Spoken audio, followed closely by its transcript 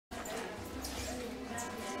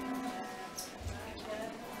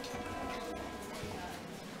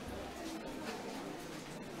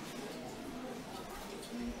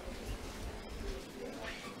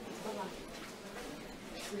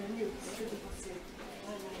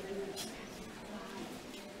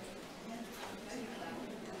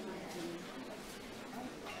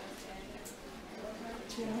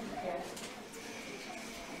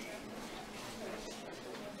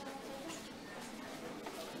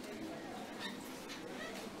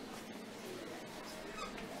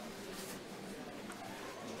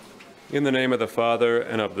In the name of the Father,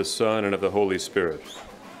 and of the Son, and of the Holy Spirit.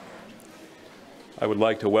 I would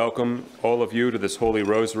like to welcome all of you to this Holy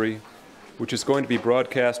Rosary, which is going to be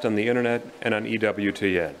broadcast on the internet and on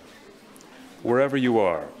EWTN. Wherever you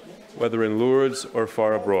are, whether in Lourdes or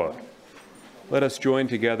far abroad, let us join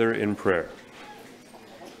together in prayer.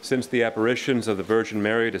 Since the apparitions of the Virgin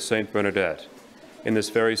Mary to Saint Bernadette in this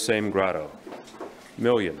very same grotto,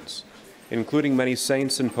 millions, including many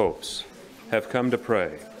saints and popes, have come to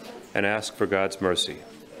pray and ask for God's mercy.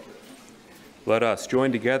 Let us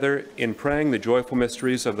join together in praying the joyful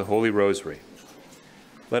mysteries of the Holy Rosary.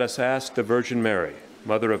 Let us ask the Virgin Mary,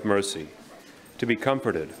 Mother of Mercy, to be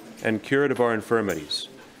comforted and cured of our infirmities,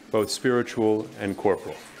 both spiritual and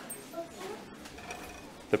corporal.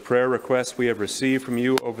 The prayer requests we have received from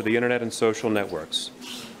you over the internet and social networks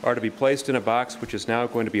are to be placed in a box which is now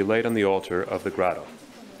going to be laid on the altar of the grotto.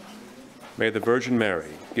 May the Virgin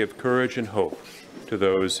Mary give courage and hope to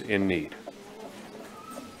those in need.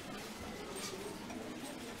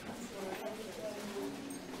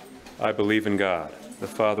 I believe in God, the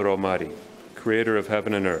Father Almighty, creator of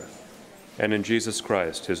heaven and earth, and in Jesus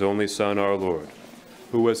Christ, his only Son, our Lord,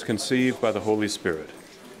 who was conceived by the Holy Spirit,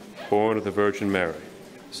 born of the Virgin Mary,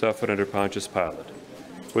 suffered under Pontius Pilate,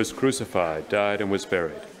 was crucified, died, and was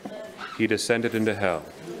buried. He descended into hell.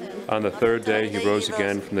 On the third day he rose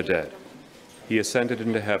again from the dead. He ascended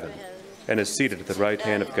into heaven and is seated at the right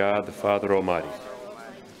hand of God, the Father Almighty.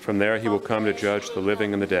 From there he will come to judge the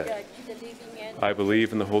living and the dead. I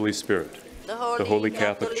believe in the Holy Spirit, the Holy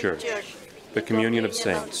Catholic Church, the communion of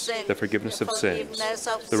saints, the forgiveness of sins,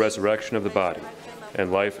 the resurrection of the body,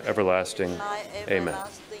 and life everlasting. Amen.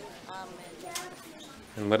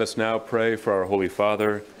 And let us now pray for our Holy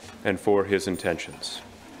Father and for his intentions.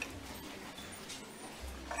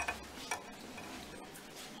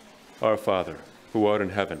 Our Father, who art in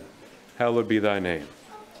heaven, hallowed be thy name.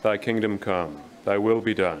 Thy kingdom come, thy will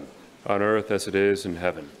be done, on earth as it is in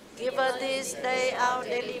heaven. Give us this day our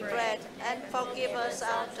daily bread, and forgive us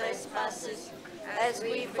our trespasses, as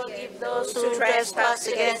we forgive those who trespass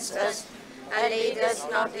against us. And lead us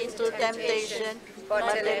not into temptation,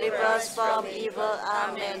 but deliver us from evil.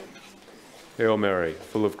 Amen. Hail Mary,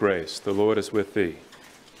 full of grace, the Lord is with thee.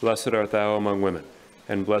 Blessed art thou among women,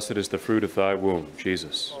 and blessed is the fruit of thy womb,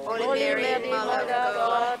 Jesus. Holy Mary, Mother of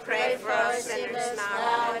God, pray for us sinners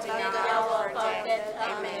now and at the hour of our death.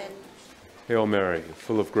 Amen. Hail Mary,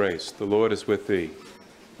 full of grace, the Lord is with thee.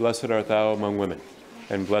 Blessed art thou among women,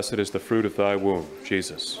 and blessed is the fruit of thy womb,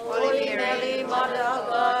 Jesus. Holy Mary, Mother of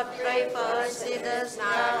God, pray for us sinners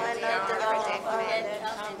now and at the hour of our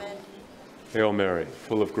death. Amen. Hail Mary,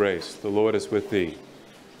 full of grace, the Lord is with thee.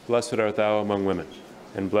 Blessed art thou among women,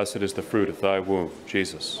 and blessed is the fruit of thy womb,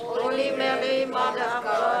 Jesus. Holy Mary, Mother of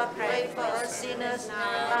God, pray for us sinners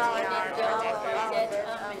now and at the hour of our death.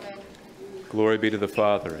 Amen. Glory be to the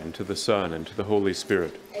Father, and to the Son, and to the Holy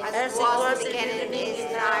Spirit. As it was in the beginning,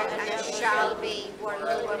 is now, and shall be,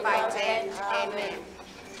 world without end. Amen.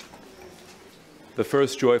 The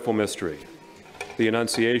first joyful mystery, the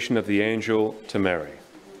Annunciation of the angel to Mary.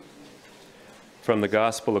 From the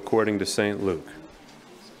Gospel according to St. Luke.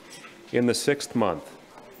 In the 6th month,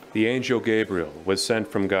 the angel Gabriel was sent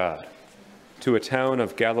from God to a town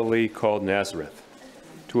of Galilee called Nazareth,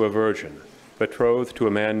 to a virgin betrothed to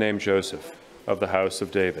a man named Joseph of the house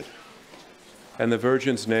of David. And the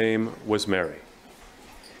virgin's name was Mary.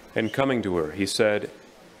 And coming to her, he said,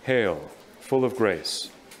 Hail, full of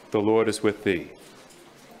grace, the Lord is with thee.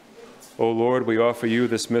 O Lord, we offer you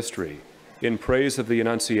this mystery in praise of the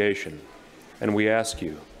Annunciation, and we ask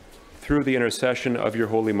you, through the intercession of your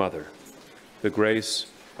Holy Mother, the grace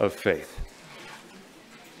of faith.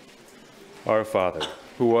 Our Father,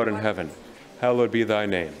 who art in heaven, hallowed be thy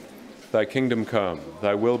name. Thy kingdom come,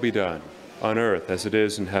 thy will be done, on earth as it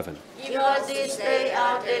is in heaven. Give us this day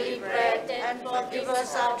our daily bread, and forgive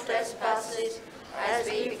us our trespasses, as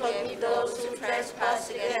we forgive those who trespass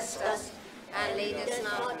against us. And lead us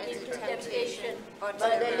not into temptation, but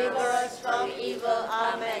deliver us from evil.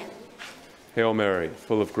 Amen. Hail Mary,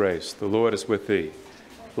 full of grace, the Lord is with thee.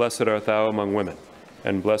 Blessed art thou among women,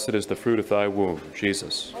 and blessed is the fruit of thy womb,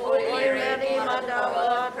 Jesus. Holy Mary, Mother of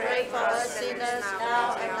God, pray for us sinners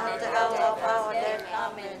now and at the hour of our death.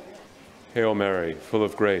 Amen. Hail Mary, full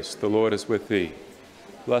of grace, the Lord is with thee.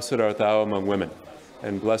 Blessed art thou among women,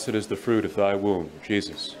 and blessed is the fruit of thy womb,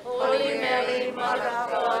 Jesus. Holy Mary, Mother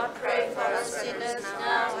of God, pray for us sinners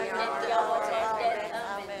now and at the hour of our death.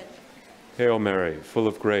 Amen. Hail Mary, full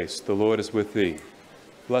of grace, the Lord is with thee.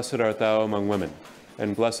 Blessed art thou among women,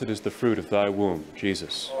 and blessed is the fruit of thy womb,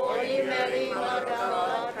 Jesus. Holy Mary, Mother of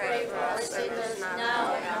God, pray for us sinners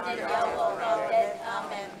now and at the hour of our death.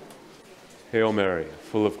 Amen. Hail Mary,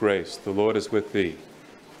 full of grace, the Lord is with thee.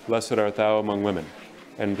 Blessed art thou among women,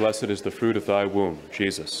 and blessed is the fruit of thy womb,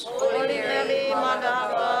 Jesus. Holy Mary, Mother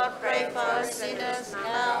of God, pray for us sinners,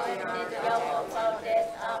 now and at the hour of our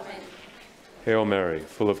death. Amen. Hail Mary,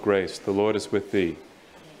 full of grace, the Lord is with thee.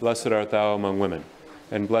 Blessed art thou among women,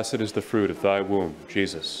 and blessed is the fruit of thy womb,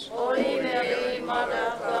 Jesus. Holy Mary, Mother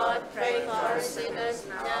of God, pray for us sinners,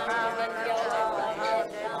 now and at the hour of our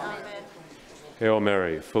death. Amen. Hail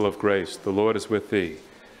Mary, full of grace, the Lord is with thee.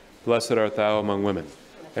 Blessed art thou among women,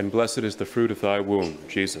 and blessed is the fruit of thy womb,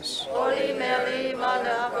 Jesus. Holy Mary, Mother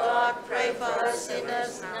of God, pray for us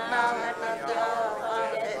sinners, now and at the hour of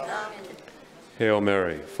our death. Amen. Hail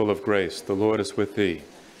Mary, full of grace, the Lord is with thee.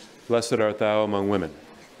 Blessed art thou among women,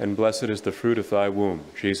 and blessed is the fruit of thy womb,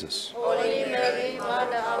 Jesus. Holy Mary,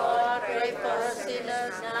 Mother of God, pray for us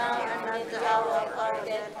sinners, now and at the hour of our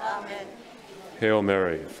death. Amen. Hail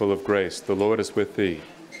Mary, full of grace, the Lord is with thee.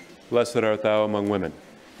 Blessed art thou among women,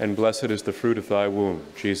 and blessed is the fruit of thy womb,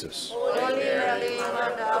 Jesus. Holy Mary, Mother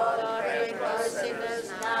of God, pray for us sinners,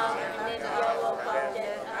 now and at the hour of our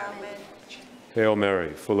death. Amen. Hail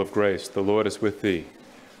Mary, full of grace, the Lord is with thee.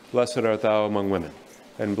 Blessed art thou among women,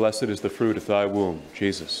 and blessed is the fruit of thy womb,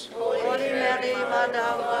 Jesus. Holy Mary, Mother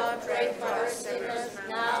of God, pray for us sinners,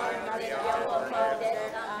 now and at the hour of our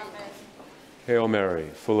death. Amen. Hail Mary,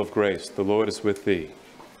 full of grace, the Lord is with thee.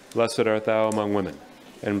 Blessed art thou among women,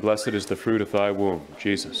 and blessed is the fruit of thy womb,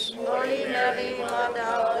 Jesus. Holy Mary, Mother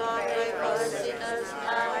of God, pray for us sinners,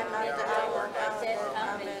 now and at the hour of our death.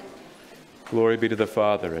 Amen. Glory be to the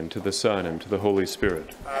Father, and to the Son, and to the Holy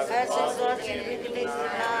Spirit. As it was in the beginning,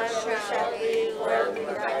 now and ever shall be, world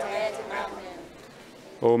without end. Amen.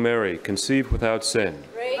 O Mary, conceived without sin.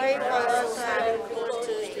 Pray for us who are close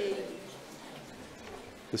to thee.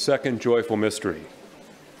 The second joyful mystery,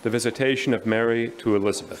 the visitation of Mary to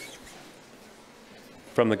Elizabeth.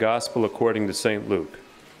 From the Gospel according to St. Luke.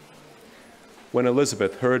 When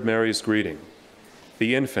Elizabeth heard Mary's greeting,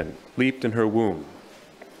 the infant leaped in her womb,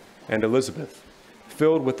 and Elizabeth,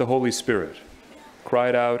 filled with the Holy Spirit,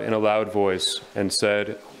 cried out in a loud voice and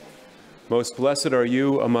said, "Most blessed are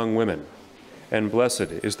you among women, and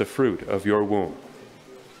blessed is the fruit of your womb."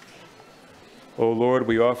 O Lord,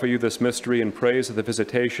 we offer you this mystery in praise of the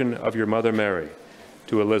visitation of your mother Mary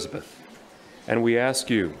to Elizabeth, and we ask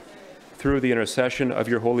you, through the intercession of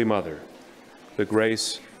your Holy Mother, the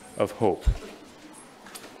grace of hope.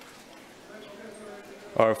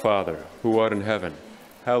 Our Father, who art in heaven,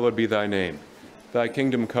 hallowed be thy name. Thy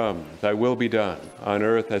kingdom come, thy will be done, on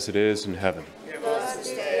earth as it is in heaven. Give us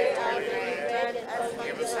this day our daily bread, and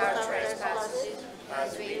forgive us our trespasses,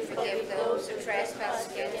 as we forgive those who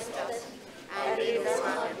trespass against us. And lead us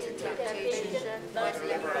not into temptation, but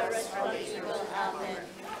deliver us from evil. Amen.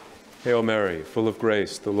 Hail Mary, full of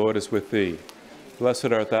grace, the Lord is with thee.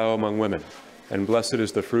 Blessed art thou among women, and blessed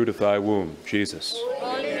is the fruit of thy womb, Jesus.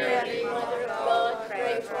 Holy Mary, Mother of God,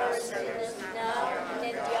 pray for us sinners, now and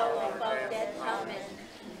at the hour of our death. Amen.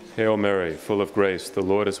 Hail Mary, full of grace, the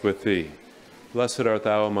Lord is with thee. Blessed art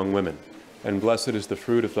thou among women, and blessed is the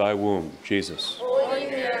fruit of thy womb, Jesus. Holy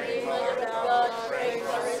Mary, Mother of God, pray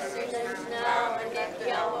for us sinners, now and at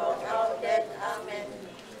the hour of our death. Amen.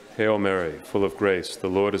 Hail Mary, full of grace, the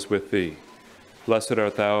Lord is with thee. Blessed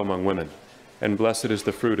art thou among women, and blessed is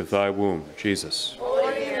the fruit of thy womb, Jesus.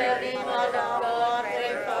 Holy Mary, Mother of God,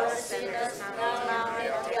 pray for us sinners, now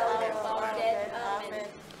and at the hour of our death. Amen.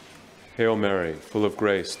 Hail Mary, full of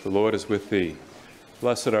grace, the Lord is with thee.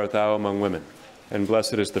 Blessed art thou among women, and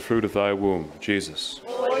blessed is the fruit of thy womb, Jesus.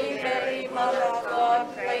 Holy Mary, Mother of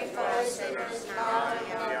God, pray for us sinners, now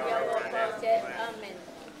and at the hour of our death. Amen.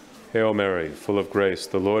 Hail Mary, full of grace,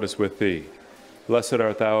 the Lord is with thee. Blessed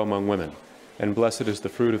art thou among women, and blessed is the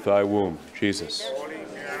fruit of thy womb, Jesus. Holy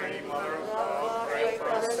Mary, Mother of God, pray for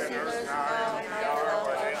us sinners, now and at the hour of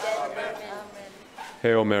our death. Amen.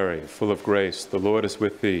 Hail Mary, full of grace, the Lord is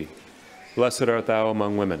with thee. Blessed art thou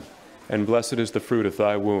among women, and blessed is the fruit of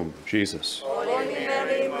thy womb, Jesus. Holy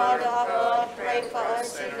Mary, Mother of God, pray for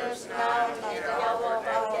us sinners, now and at the hour of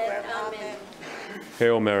our death. Amen.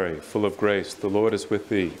 Hail Mary, full of grace, the Lord is with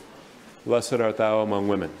thee. Blessed art thou among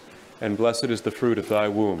women, and blessed is the fruit of thy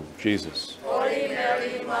womb, Jesus. Holy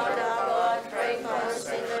Mary, Mother of God, pray for us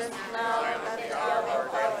sinners, now and at the hour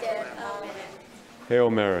of our death. Amen. Hail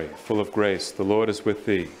Mary, full of grace, the Lord is with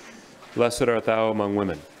thee. Blessed art thou among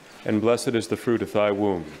women, and blessed is the fruit of thy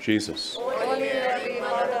womb, Jesus. Holy Mary,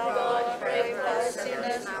 Mother of God, pray for us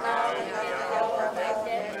sinners, now and at the hour of our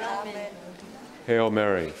death. Amen. Hail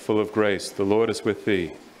Mary, full of grace, the Lord is with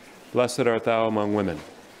thee. Blessed art thou among women,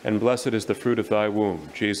 and blessed is the fruit of thy womb,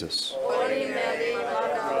 Jesus. Holy Mary,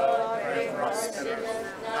 Mother of God, pray for us sinners,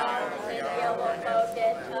 now and at the hour of our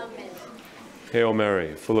death. Amen. Hail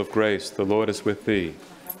Mary, full of grace, the Lord is with thee.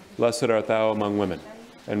 Blessed art thou among women,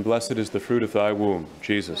 and blessed is the fruit of thy womb,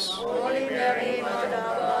 Jesus. Holy Mary, Mother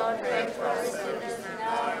of God, pray for us sinners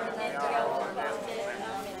now and at the hour of our death.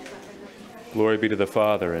 Amen. Glory be to the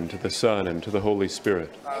Father, and to the Son, and to the Holy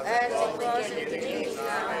Spirit. As it was in the beginning,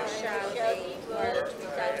 now and shall be, world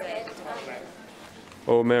without end. Amen.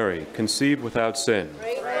 O Mary, conceived without sin.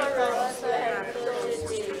 Pray for us who have closest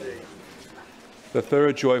to thee. The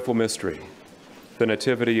third joyful mystery, the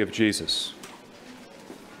Nativity of Jesus.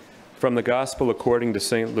 From the Gospel according to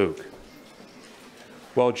St. Luke.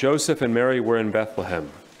 While Joseph and Mary were in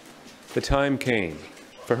Bethlehem, the time came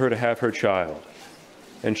for her to have her child,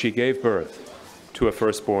 and she gave birth to a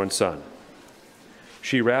firstborn son.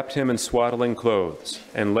 She wrapped him in swaddling clothes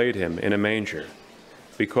and laid him in a manger,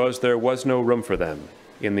 because there was no room for them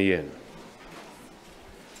in the inn.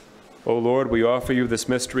 O Lord, we offer you this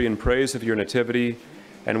mystery in praise of your nativity,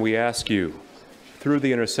 and we ask you, through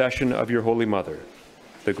the intercession of your Holy Mother,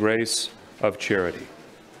 the grace of charity.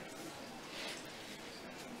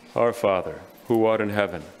 Our Father, who art in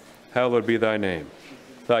heaven, hallowed be thy name.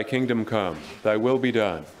 Thy kingdom come, thy will be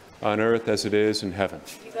done, on earth as it is in heaven.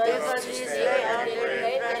 Give us this day our daily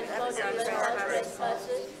bread, and forgive us our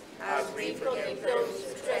trespasses, as we forgive those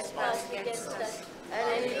who trespass against us.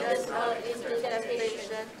 And lead us not into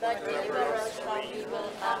temptation, but deliver us from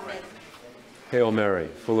evil. Amen. Hail Mary,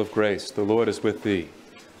 full of grace, the Lord is with thee.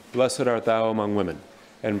 Blessed art thou among women,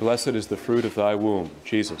 and blessed is the fruit of thy womb,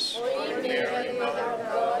 Jesus. Holy Mary, Mother of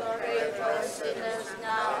God, pray for us sinners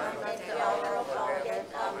now and at the hour of our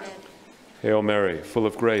death. Amen. Hail Mary, full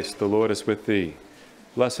of grace, the Lord is with thee.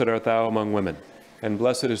 Blessed art thou among women, and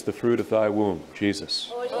blessed is the fruit of thy womb, Jesus.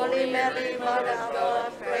 Holy Mary, Mother of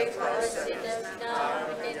God, pray for us sinners now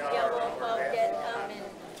and at the hour of our death. Amen.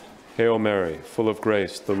 Hail Mary, full of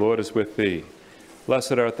grace, the Lord is with thee.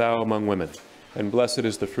 Blessed art thou among women, and blessed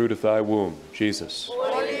is the fruit of thy womb, Jesus.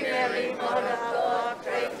 Holy Mary, Mother of God,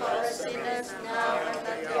 pray for us sinners now and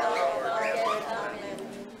at the hour of our death. Amen.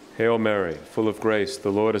 Hail Mary, full of grace,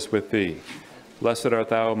 the Lord is with thee. Blessed art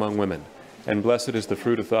thou among women, and blessed is the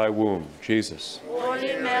fruit of thy womb, Jesus.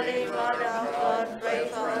 Holy Mary, Mother of God, pray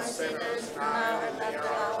for us sinners now and at the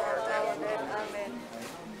hour of our death. Amen.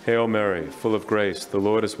 Hail Mary, full of grace, the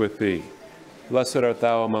Lord is with thee. Blessed art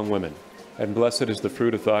thou among women, and blessed is the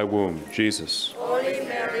fruit of thy womb, Jesus. Holy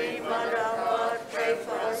Mary, Mother of God, pray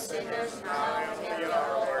for us sinners now and at the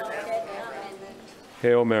hour of our death. Amen.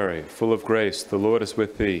 Hail Mary, full of grace, the Lord is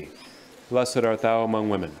with thee. Blessed art thou among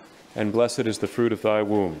women, and blessed is the fruit of thy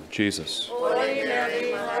womb, Jesus. Holy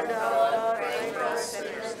Mary, Mother of God, pray for us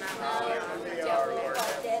sinners now and at the hour of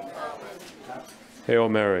our death. Amen. Hail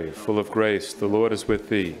Mary, full of grace, the Lord is with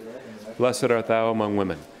thee. Blessed art thou among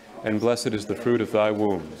women, and blessed is the fruit of thy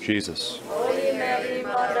womb, Jesus. Holy Mary,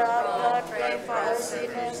 Mother of God, pray for us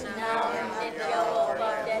sinners now and at the hour of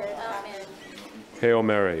our death. Amen. Hail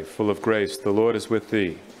Mary, full of grace, the Lord is with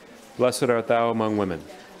thee. Blessed art thou among women,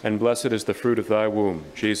 and blessed is the fruit of thy womb,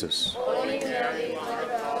 Jesus. Holy Mary,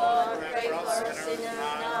 Mother of God, pray for us sinners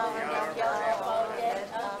now and at the hour of our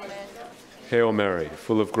death. Amen. Hail Mary,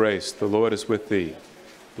 full of grace, the Lord is with thee.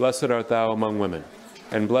 Blessed art thou among women,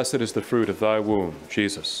 and blessed is the fruit of thy womb,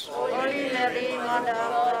 Jesus. Holy Mary, Mother of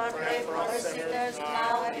God, pray for us sinners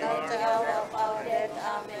now and at the hour of our death.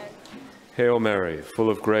 Amen. Hail Mary, full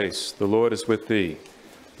of grace, the Lord is with thee.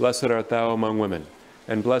 Blessed art thou among women,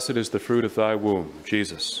 and blessed is the fruit of thy womb,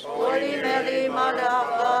 Jesus. Holy Mary, Mother of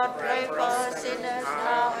God, pray for us sinners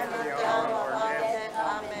now and at the hour of our death.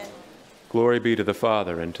 Amen. Glory be to the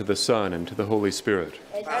Father, and to the Son, and to the Holy Spirit.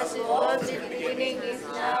 As it was in the beginning, is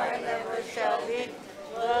now, and ever shall be,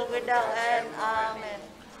 world without end. Amen.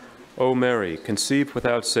 O Mary, conceived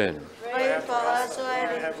without sin. Pray for us who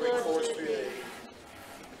are included to thee.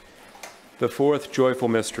 The fourth joyful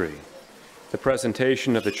mystery, the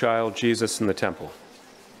presentation of the child Jesus in the temple.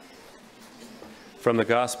 From the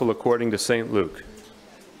Gospel according to St. Luke.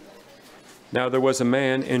 Now there was a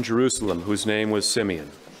man in Jerusalem whose name was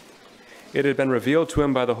Simeon. It had been revealed to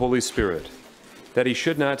him by the Holy Spirit that he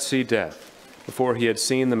should not see death before he had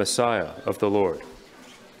seen the Messiah of the Lord.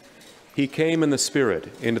 He came in the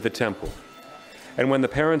Spirit into the temple, and when the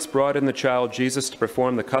parents brought in the child Jesus to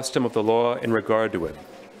perform the custom of the law in regard to him,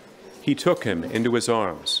 he took him into his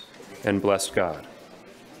arms and blessed God.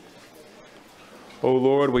 O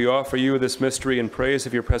Lord, we offer you this mystery in praise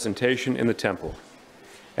of your presentation in the temple,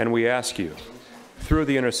 and we ask you, through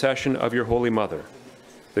the intercession of your Holy Mother,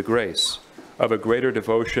 the grace of a greater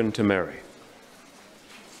devotion to Mary.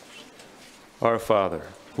 Our Father,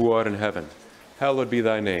 who art in heaven, hallowed be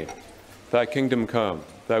thy name. Thy kingdom come,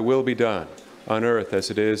 thy will be done, on earth as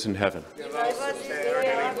it is in heaven. Give us this day our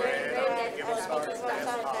daily bread, and forgive us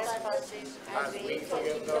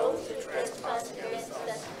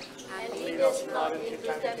not into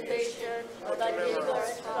temptation, but deliver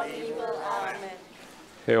us from evil. Amen.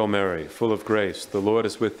 Hail Mary, full of grace, the Lord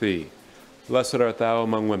is with thee. Blessed art thou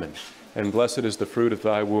among women, and blessed is the fruit of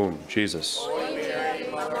thy womb, Jesus. Holy Mary,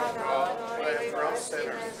 Mother of God, pray for us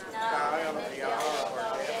sinners, now and at the hour of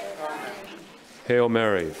our death. Amen. Hail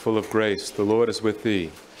Mary, full of grace, the Lord is with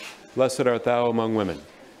thee. Blessed art thou among women,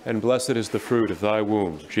 and blessed is the fruit of thy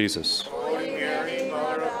womb, Jesus. Holy Mary,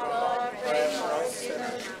 Mother of God, pray for us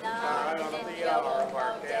sinners, now and at the hour of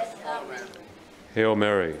our death. Amen. Hail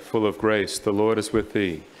Mary, full of grace, the Lord is with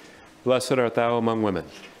thee. Blessed art thou among women,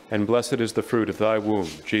 and blessed is the fruit of thy womb,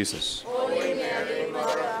 Jesus. Holy Mary,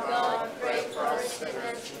 Mother of God, pray for us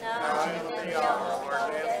sinners, now and at the hour of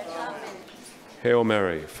our death. Amen. Hail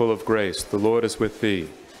Mary, full of grace, the Lord is with thee.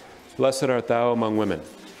 Blessed art thou among women,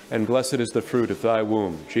 and blessed is the fruit of thy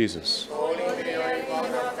womb, Jesus. Holy Mary,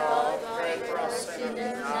 Mother of God, pray for us sinners,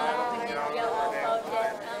 now and at the hour of our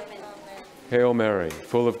death. Amen. Hail Mary,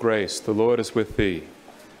 full of grace, the Lord is with thee.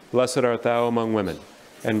 Blessed art thou among women,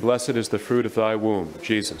 and blessed is the fruit of thy womb,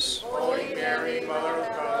 Jesus. Holy Mary, Mother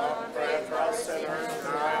of God, pray for us sinners,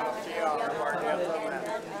 now and at the hour of our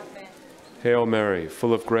death. Amen. Hail Mary,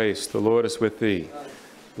 full of grace, the Lord is with thee.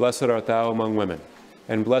 Blessed art thou among women,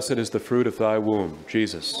 and blessed is the fruit of thy womb,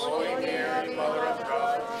 Jesus. Holy Mary, Mother of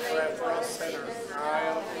God, pray for us sinners,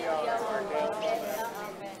 now and at the hour of our death.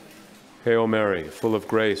 Amen. Hail Mary, full of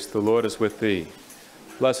grace, the Lord is with thee.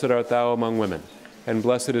 Blessed art thou among women, and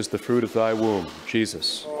blessed is the fruit of thy womb,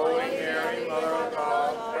 Jesus. Holy Mary, Mother of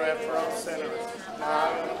God, pray for us sinners,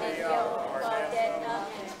 now and at the hour of our death.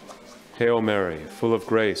 Amen. Hail Mary, full of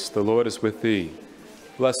grace, the Lord is with thee.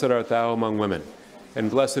 Blessed art thou among women,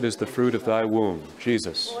 and blessed is the fruit of thy womb,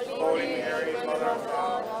 Jesus. Holy Mary, Mother of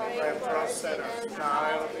God, pray for us sinners,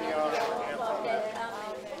 now and at the hour of our death.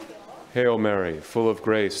 Amen. Hail Mary, full of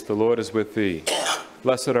grace, the Lord is with thee.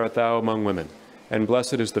 Blessed art thou among women, and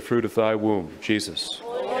blessed is the fruit of thy womb, Jesus.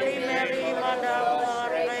 Holy Mary, Mother of God,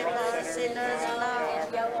 pray for us sinners, now and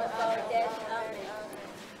at the hour of our death. Amen.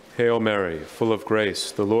 Hail Mary, full of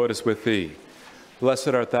grace, the Lord is with thee. Blessed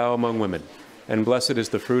art thou among women, and blessed is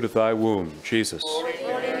the fruit of thy womb, Jesus. Holy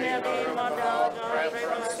Mary, Mother of God, pray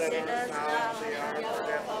for us sinners, now and at the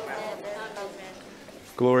hour of our death. Amen.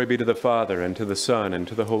 Glory be to the Father, and to the Son, and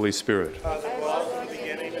to the Holy Spirit. As it was in the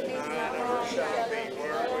beginning, is now, and ever shall be,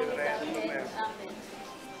 world without end. Amen.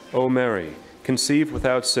 O Mary, conceived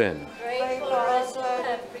without sin, Pray for us who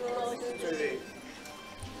have recourse to thee.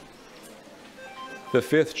 the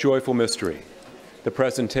fifth joyful mystery, the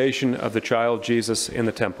presentation of the child Jesus in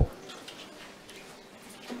the temple.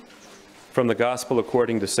 From the Gospel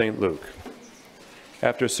according to St. Luke.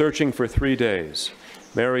 After searching for 3 days,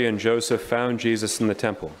 Mary and Joseph found Jesus in the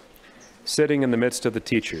temple, sitting in the midst of the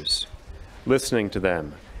teachers, listening to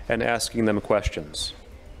them and asking them questions.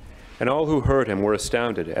 And all who heard him were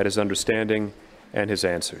astounded at his understanding and his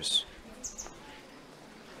answers.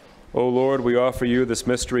 O Lord, we offer you this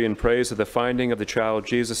mystery in praise of the finding of the child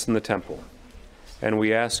Jesus in the temple. And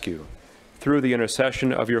we ask you, through the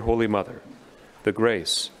intercession of your Holy Mother, the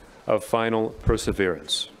grace of final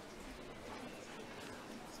perseverance.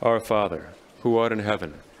 Our Father, who art in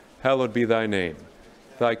heaven, hallowed be thy name.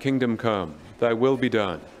 Thy kingdom come, thy will be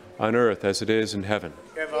done, on earth as it is in heaven.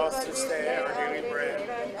 Give us this day our daily bread,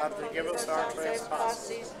 and forgive us our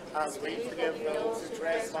trespasses, as we forgive those who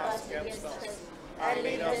trespass against us. And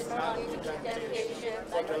lead us not into temptation,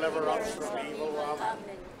 but Deliver us from evil. Amen.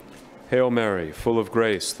 Hail Mary, full of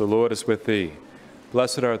grace, the Lord is with thee.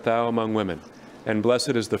 Blessed art thou among women, and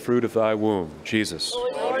blessed is the fruit of thy womb, Jesus.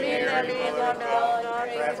 Holy Mary, Mother of God,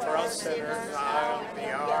 Pray for us sinners, now and at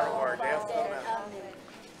the hour of our death. Amen.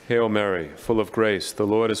 Hail Mary, full of grace, the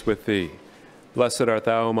Lord is with thee. Blessed art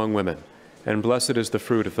thou among women, and blessed is the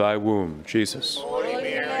fruit of thy womb, Jesus. Holy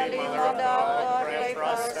Mary, Mother of God, pray for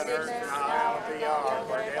us sinners, now and at the hour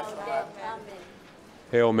of our death. Amen.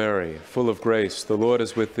 Hail Mary, full of grace, the Lord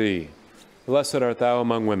is with thee. Blessed art thou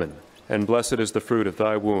among women, and blessed is the fruit of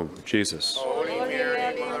thy womb, Jesus. Holy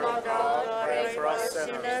Mary, Mother of God, pray for us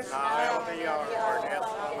sinners, now and at the hour of our death.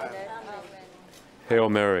 Amen. Hail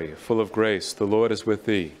Mary, full of grace, the Lord is with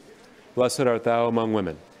thee. Blessed art thou among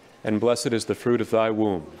women, and blessed is the fruit of thy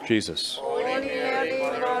womb, Jesus. Holy Mary,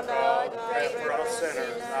 Mother of God, pray for us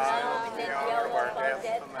sinners, now and at the hour of our death.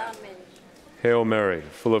 Amen. Hail Mary,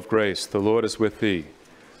 full of grace, the Lord is with thee.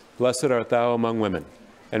 Blessed art thou among women,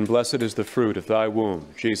 and blessed is the fruit of thy womb,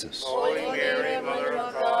 Jesus. Holy Mary, Mother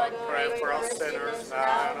of God, pray for us sinners,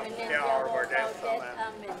 now and at the hour of our death.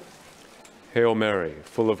 Amen. Hail Mary,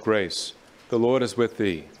 full of grace, the Lord is with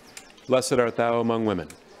thee. Blessed art thou among women,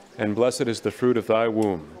 and blessed is the fruit of thy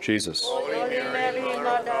womb, Jesus. Holy Mary, Mother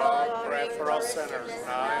of God, pray for us sinners,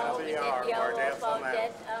 now and at the hour of our death.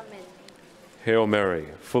 Hail Mary,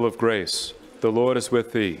 full of grace, the Lord is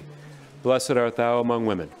with thee. Blessed art thou among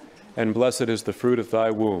women, and blessed is the fruit of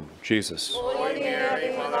thy womb, Jesus. Holy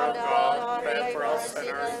Mary, Mother of God, pray for us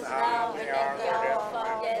sinners now and at the hour of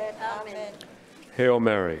our death. Amen. Hail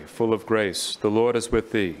Mary, full of grace, the Lord is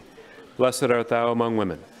with thee. Blessed art thou among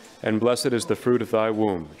women, and blessed is the fruit of thy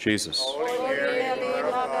womb, Jesus. Holy Mary, Mother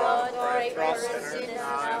of God, pray for us sinners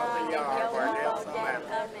now and at the hour of our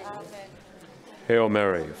death. Amen. Hail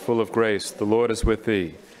Mary, full of grace, the Lord is with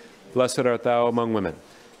thee. Blessed art thou among women,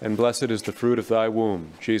 and blessed is the fruit of thy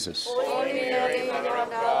womb, Jesus. Holy Mary, Mother of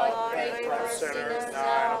God, pray for us sinners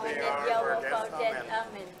now and at the hour of our death.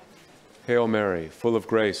 Amen. Hail Mary, full of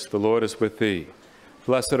grace, the Lord is with thee.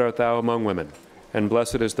 Blessed art thou among women, and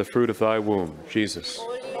blessed is the fruit of thy womb, Jesus.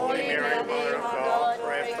 Holy Mary, Mother of God,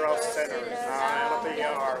 pray for us sinners now and at the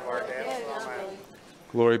hour of our death. Amen.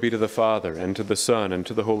 Glory be to the Father, and to the Son, and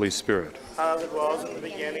to the Holy Spirit. As it was in the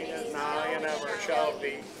beginning, is now, and ever shall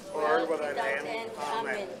be, world without end.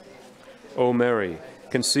 Amen. O Mary,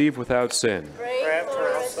 conceived without sin, Pray for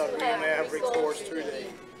us that we may have recourse to thee.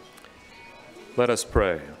 let us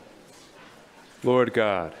pray. Lord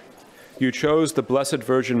God, you chose the Blessed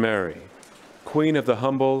Virgin Mary, Queen of the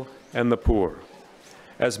humble and the poor,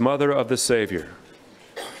 as Mother of the Savior.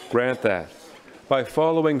 Grant that, by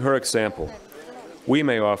following her example, we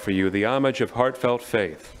may offer you the homage of heartfelt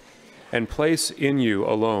faith and place in you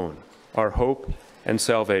alone our hope and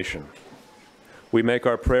salvation. We make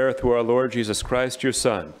our prayer through our Lord Jesus Christ, your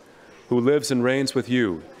Son, who lives and reigns with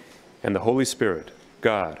you and the Holy Spirit,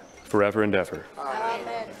 God, forever and ever.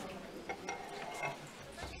 Amen.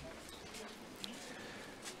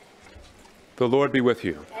 The Lord be with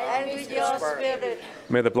you. And with your spirit.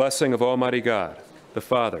 May the blessing of Almighty God, the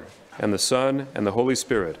Father, and the Son, and the Holy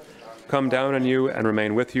Spirit come down on you and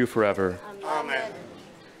remain with you forever. Amen.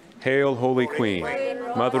 Hail, Holy Queen,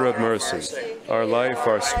 Mother of mercy, our life,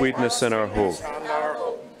 our sweetness, and our hope. And our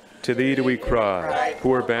hope. To thee do we cry,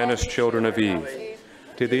 poor banished children of Eve.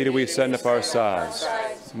 To thee do we send up our sighs,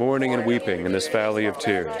 mourning and weeping in this valley of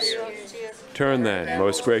tears. Turn then,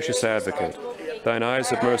 most gracious Advocate, thine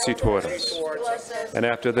eyes of mercy toward us, and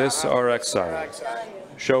after this our exile,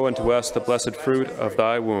 show unto us the blessed fruit of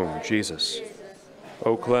thy womb, Jesus.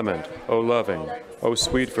 O clement, O loving, O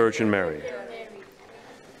sweet Virgin Mary,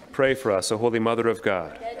 pray for us, O Holy Mother of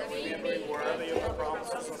God.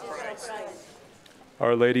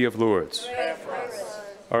 Our Lady of Lourdes,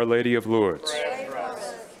 Our Lady of Lourdes,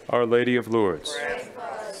 Our Lady of Lourdes,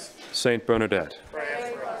 Saint Bernadette,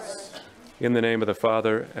 in the name of the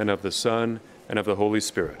Father, and of the Son, and of the Holy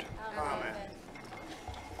Spirit.